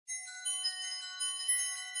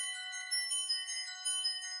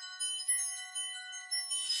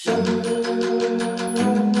It's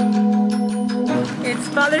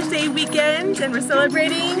Father's Day weekend and we're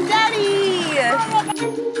celebrating Daddy!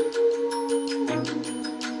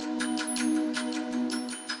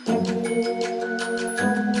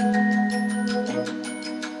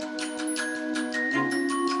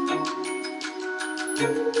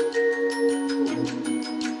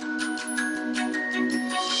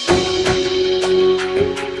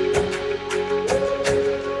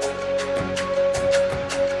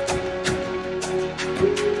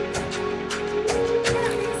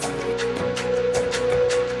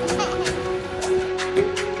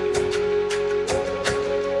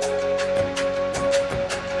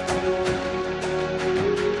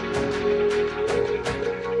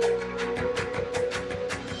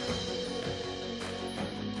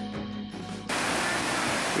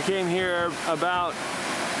 We came here about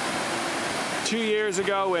 2 years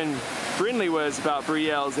ago when Brindley was about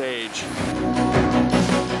Brielle's age.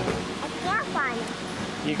 I got one.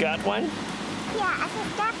 You got one? Yeah, I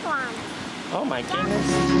just got one. Oh my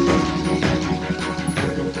goodness.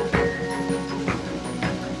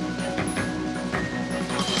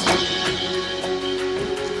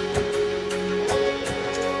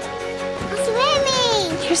 I'm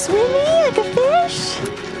swimming. You're swimming like a fish?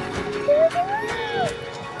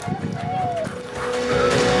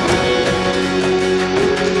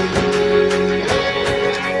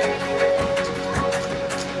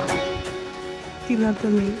 Do you love the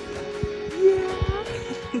lake? Yeah.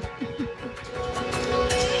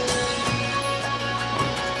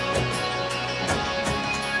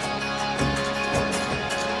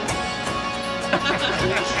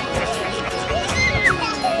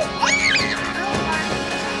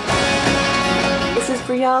 This is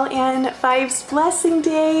Brielle and Five's blessing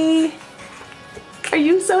day. Are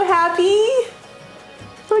you so happy?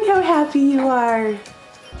 Look how happy you are. It's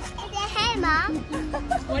a hen, Mom.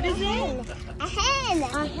 What is it? A hen.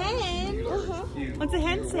 A hen? What's a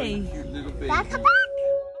hen say? That's a back.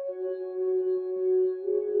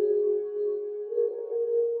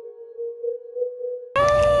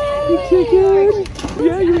 You chicken?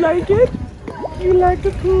 Yeah, you like it? You like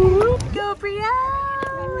the poop? Go,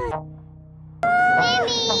 Brielle!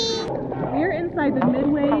 We're inside the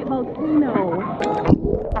Midway volcano.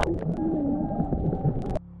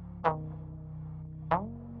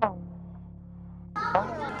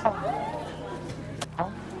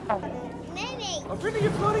 Maybe. Oh, Brittany,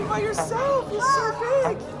 you're floating by yourself. You're so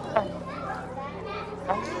big.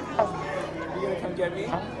 You gonna come get me? You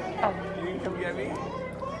gonna come get me?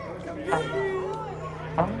 Come get me.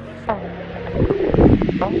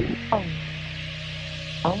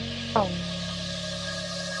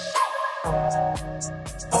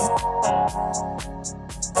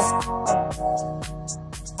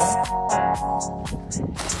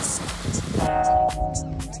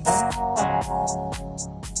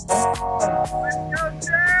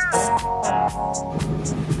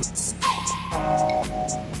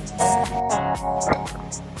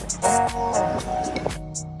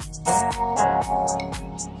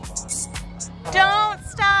 Don't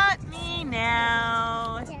stop me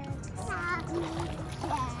now.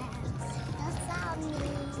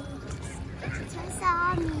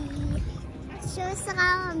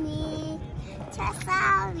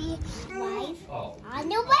 Life on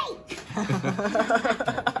the way.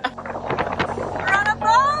 We're on a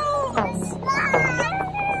boat.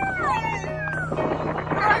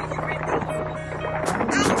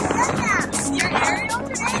 You're Ariel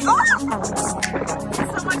today? Oh!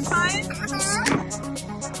 So much fun.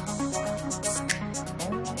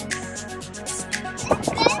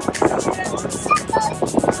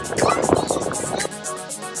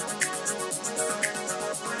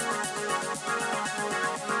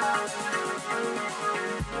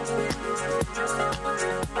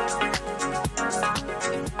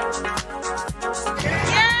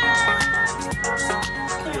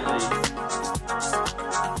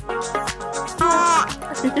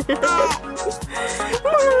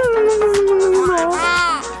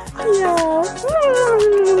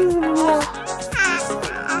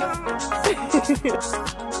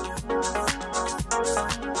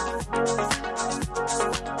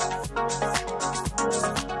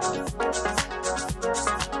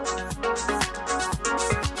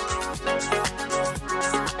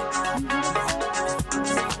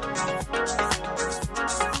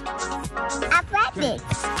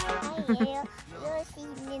 You'll see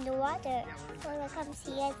me in the water. Wanna come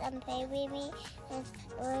see us and play with me? And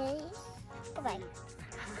bye-bye.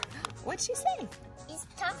 What'd she say? It's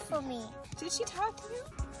tough for me. Did she talk to you?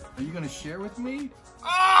 Are you gonna share with me?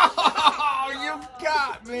 Oh, you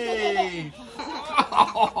got me!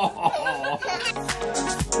 Oh.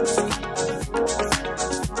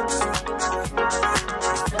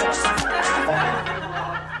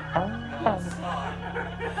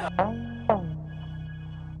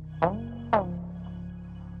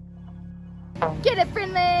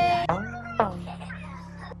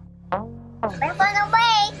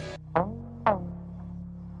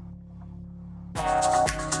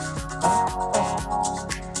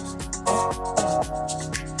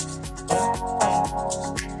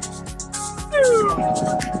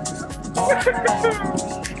 Here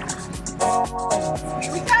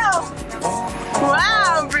we go.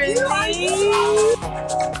 Wow, Brittany.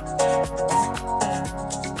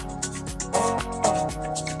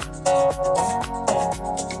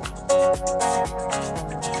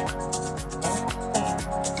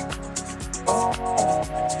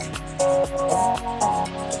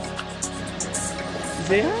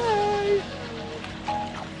 Say hi.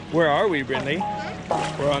 Where are we, Brindley?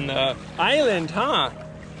 We're on the island, huh?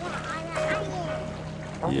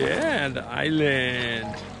 Yeah, the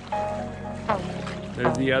island.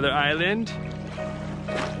 There's the other island.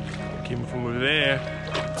 Came from over there.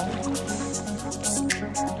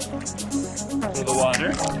 For the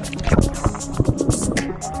water.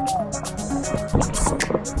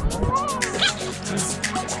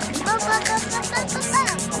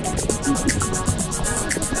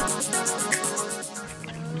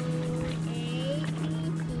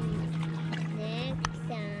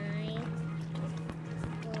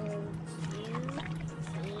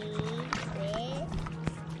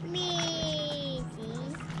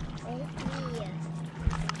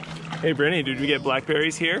 Hey Brittany, did we get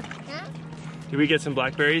blackberries here? Huh? Did we get some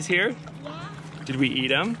blackberries here? Yeah. Did we eat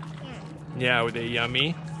them? Yeah. Yeah, were they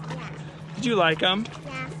yummy? Yeah. Did you like them?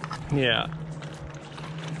 Yeah. Yeah.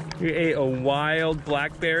 You ate a wild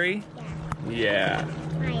blackberry? Yeah. Yeah.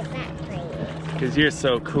 My blackberry. Because you're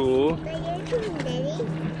so cool. What are you doing, Daddy?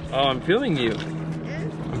 Oh, I'm filming you.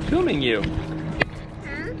 Huh? I'm filming you.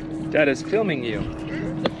 Huh? Dad is filming you. Huh?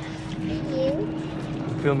 You?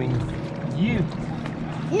 I'm filming you.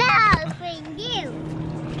 No, for you.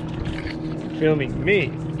 Filming me.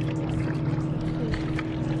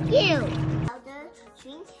 You. Powder,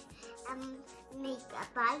 drink, make a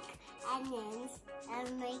bike, and then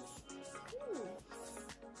make food.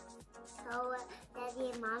 So Daddy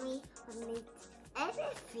and Mommy will make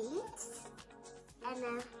everything, and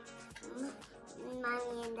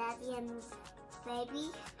Mommy and Daddy and baby,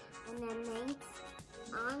 and then make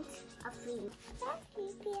aunt a food. Put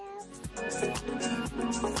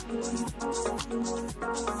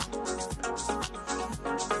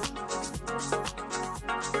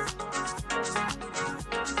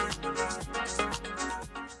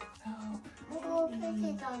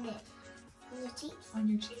it on it. On your cheeks? On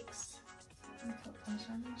your cheeks. And put blush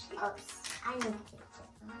on your cheeks. Oops, I know.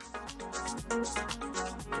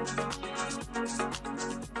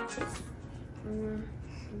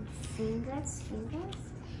 Fingers.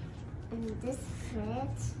 And this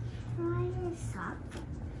fit right up.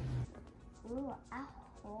 Ooh, a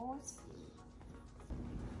horsey.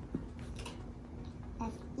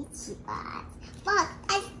 An itchy bot. Look,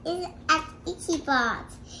 it's an itchy bot.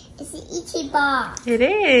 It's an itchy bot. It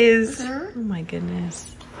is. Huh? Oh my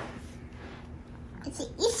goodness. It's an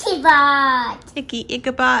itchy bot. Icky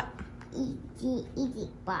Ichabod. Itty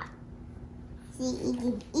bot. See,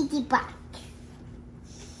 itty bot.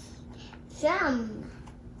 Jump.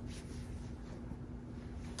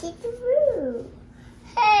 Get through.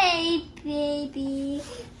 Hey, baby.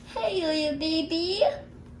 Hey, little baby.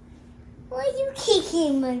 Why are you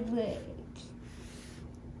kicking my leg?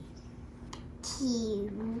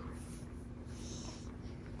 Cute.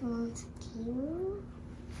 Cute.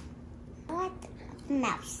 What?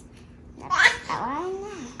 Mouse. I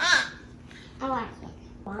like it.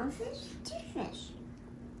 One fish, two fish.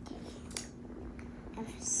 A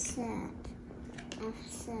sip.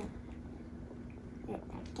 A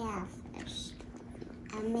catfish.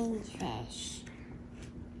 A mini fish.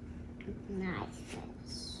 Nice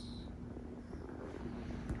fish.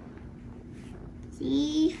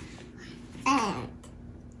 See? And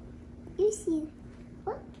you see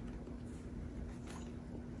what?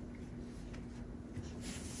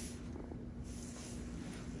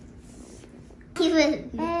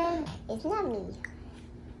 It's not me.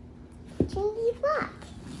 Chingy Mark.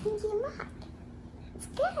 It's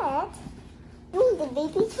good. Ooh, the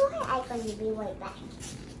baby toy. I'm going to be right back.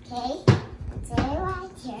 Okay? Stay right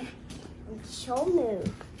here. And show move.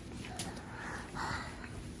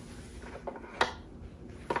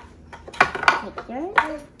 Take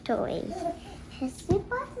your toy. Here's your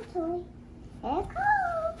bottle toy. There it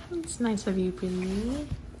goes. It's nice of you, Brittany.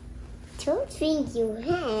 Don't drink your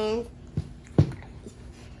hand.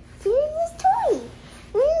 Here's this toy.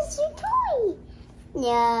 Where's your toy?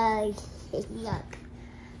 No, yuck.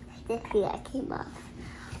 This came off.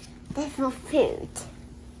 This was food.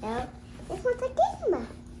 No, this was a game.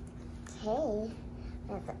 Okay,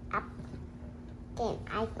 there's an up. Then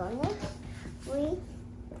I'm gonna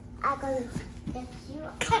get you.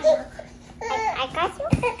 I got you.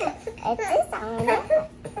 It's this on it.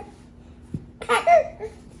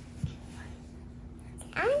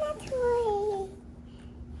 I'm a toy.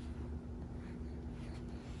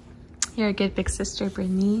 You're a good big sister,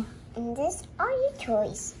 Brittany. And these are your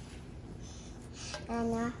toys.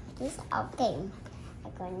 And this is our game.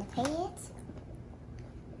 I'm going to play it.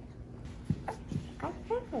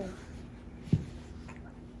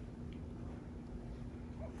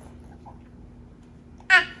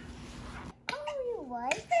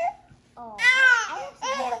 What? Oh,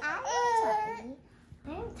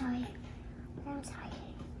 I'm sorry.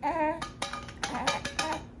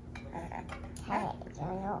 Hey, you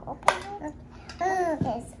know, open it.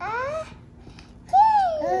 It's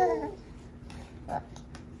yay! Look.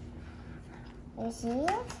 You see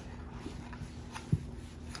it?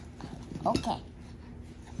 Okay.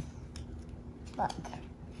 Look.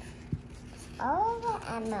 All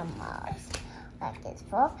the animals. Like it's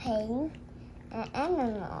for pain. And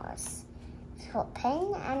animals. For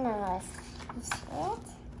pain animals. You see it?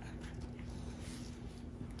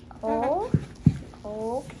 Oh,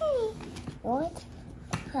 okay. What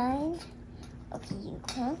kind? Okay, you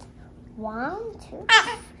count. 1, 2,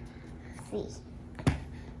 3.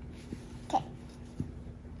 Okay.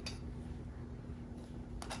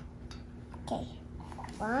 Okay.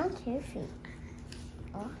 1, 2, 3.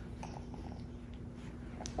 Okay.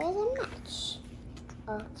 Where's the match?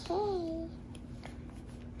 Okay.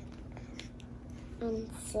 And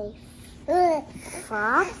safe.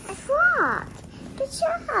 Frog, frog. Good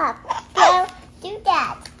job. Now do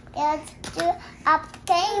that. Let's do a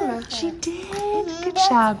game. She did. Good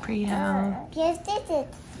job, Brielle. Yes, did it.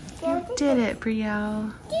 You did it,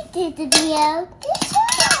 Brielle. You did it, Brielle. Good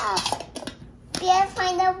job. We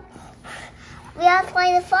have to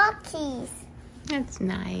find the foxes. That's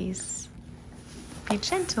nice. Be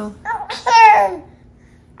gentle. I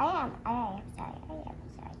am sorry.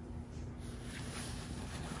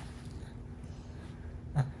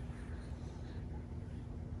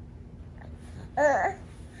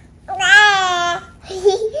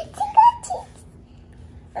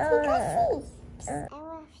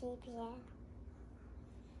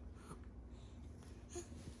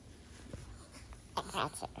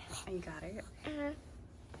 You got it.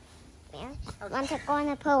 Yeah. I want to go on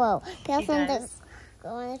a pillow. She does. Go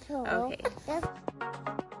on a pillow. Okay.